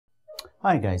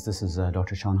Hi guys, this is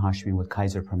Dr. Hashmi with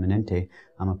Kaiser Permanente.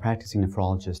 I'm a practicing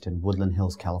nephrologist in Woodland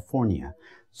Hills, California.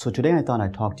 So today I thought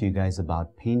I'd talk to you guys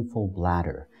about painful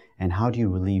bladder and how do you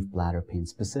relieve bladder pain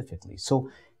specifically. So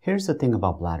here's the thing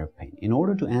about bladder pain. In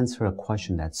order to answer a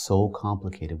question that's so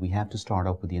complicated, we have to start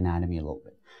off with the anatomy a little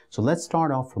bit. So let's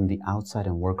start off from the outside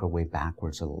and work our way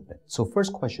backwards a little bit. So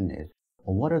first question is,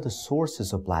 well, what are the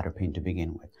sources of bladder pain to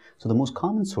begin with? So the most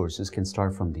common sources can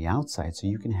start from the outside. So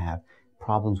you can have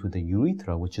problems with the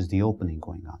urethra, which is the opening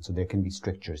going on. So there can be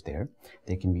strictures there.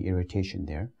 There can be irritation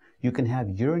there. You can have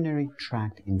urinary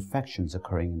tract infections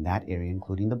occurring in that area,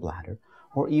 including the bladder,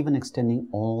 or even extending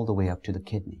all the way up to the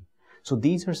kidney. So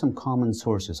these are some common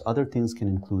sources. Other things can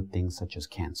include things such as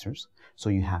cancers.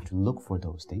 So you have to look for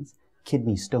those things,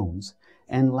 kidney stones,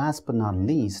 and last but not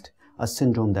least, a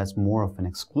syndrome that's more of an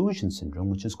exclusion syndrome,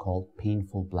 which is called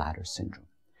painful bladder syndrome.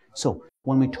 So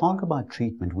when we talk about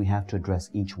treatment, we have to address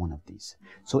each one of these.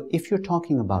 So if you're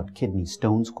talking about kidney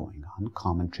stones going on,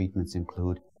 common treatments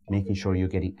include making sure you're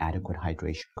getting adequate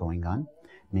hydration going on,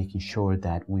 making sure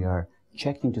that we are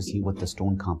checking to see what the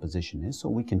stone composition is so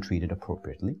we can treat it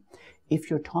appropriately. If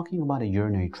you're talking about a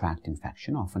urinary tract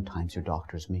infection, oftentimes your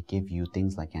doctors may give you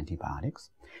things like antibiotics.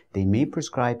 They may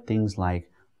prescribe things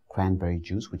like cranberry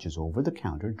juice, which is over the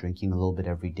counter. Drinking a little bit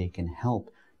every day can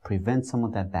help prevent some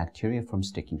of that bacteria from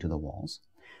sticking to the walls.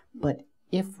 But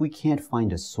if we can't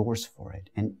find a source for it,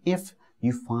 and if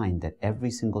you find that every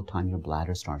single time your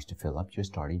bladder starts to fill up, you're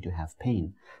starting to have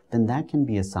pain, then that can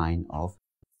be a sign of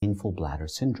painful bladder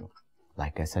syndrome.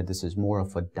 Like I said, this is more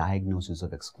of a diagnosis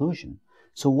of exclusion.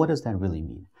 So what does that really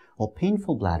mean? Well,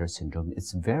 painful bladder syndrome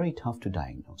is very tough to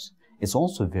diagnose. It's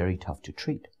also very tough to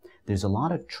treat. There's a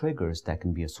lot of triggers that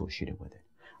can be associated with it.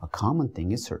 A common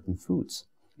thing is certain foods.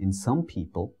 In some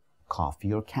people,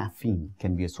 coffee or caffeine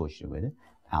can be associated with it.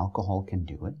 Alcohol can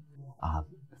do it.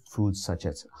 Foods such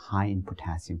as high in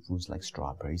potassium foods like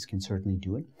strawberries can certainly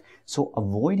do it. So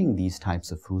avoiding these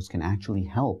types of foods can actually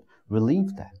help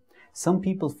relieve that. Some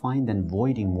people find that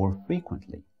voiding more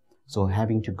frequently. So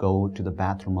having to go to the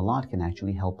bathroom a lot can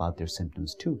actually help out their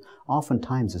symptoms too.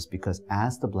 Oftentimes it's because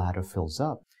as the bladder fills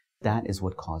up, that is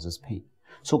what causes pain.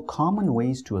 So common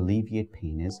ways to alleviate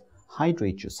pain is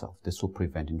hydrate yourself. This will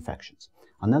prevent infections.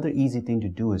 Another easy thing to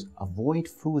do is avoid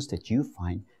foods that you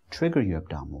find trigger your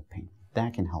abdominal pain.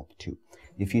 That can help too.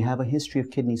 If you have a history of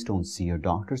kidney stones, see your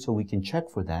doctor so we can check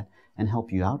for that and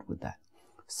help you out with that.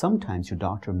 Sometimes your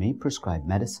doctor may prescribe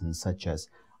medicines such as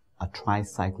a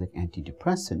tricyclic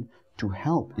antidepressant to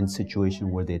help in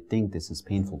situations where they think this is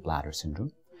painful bladder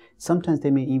syndrome. Sometimes they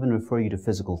may even refer you to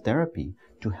physical therapy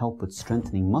to help with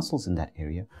strengthening muscles in that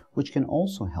area, which can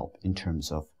also help in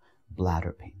terms of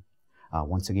bladder pain.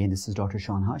 Once again, this is Dr.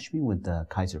 Hashmi with the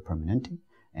Kaiser Permanente,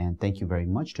 and thank you very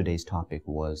much. Today's topic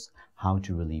was how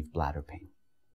to relieve bladder pain.